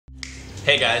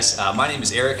Hey guys, my name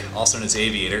is Eric, also known as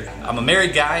Aviator. I'm a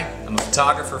married guy, I'm a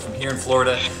photographer from here in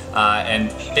Florida, and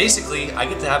basically I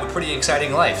get to have a pretty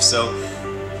exciting life. So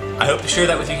I hope to share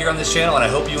that with you here on this channel, and I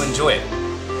hope you enjoy it.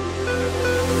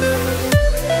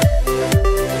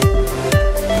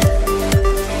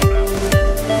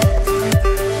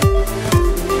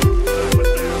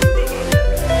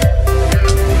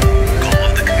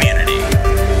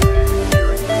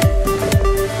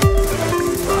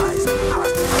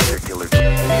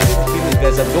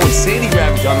 I'm going sandy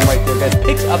ravage on him right there, guys.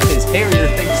 Picks up his Harrier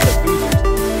thanks to boosters.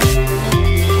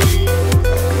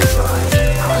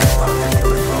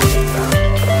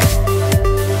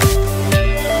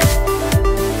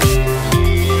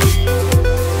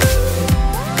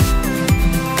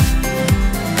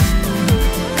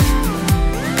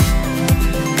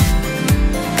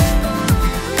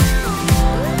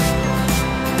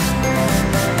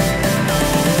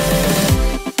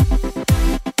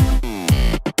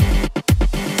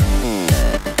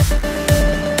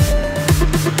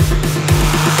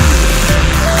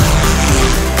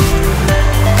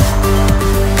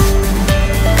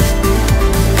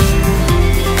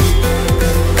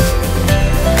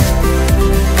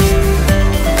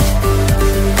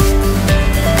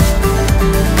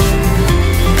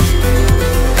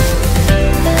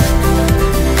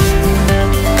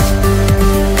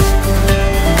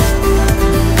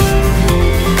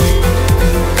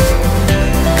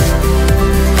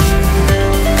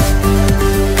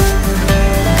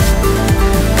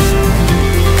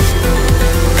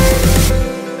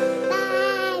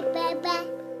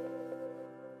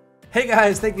 Hey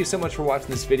guys, thank you so much for watching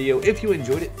this video. If you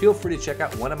enjoyed it, feel free to check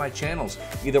out one of my channels,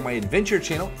 either my adventure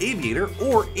channel, Aviator,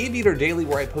 or Aviator Daily,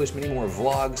 where I post many more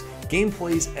vlogs,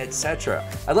 gameplays, etc.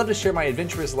 I'd love to share my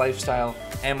adventurous lifestyle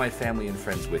and my family and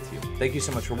friends with you. Thank you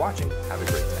so much for watching. Have a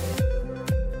great day.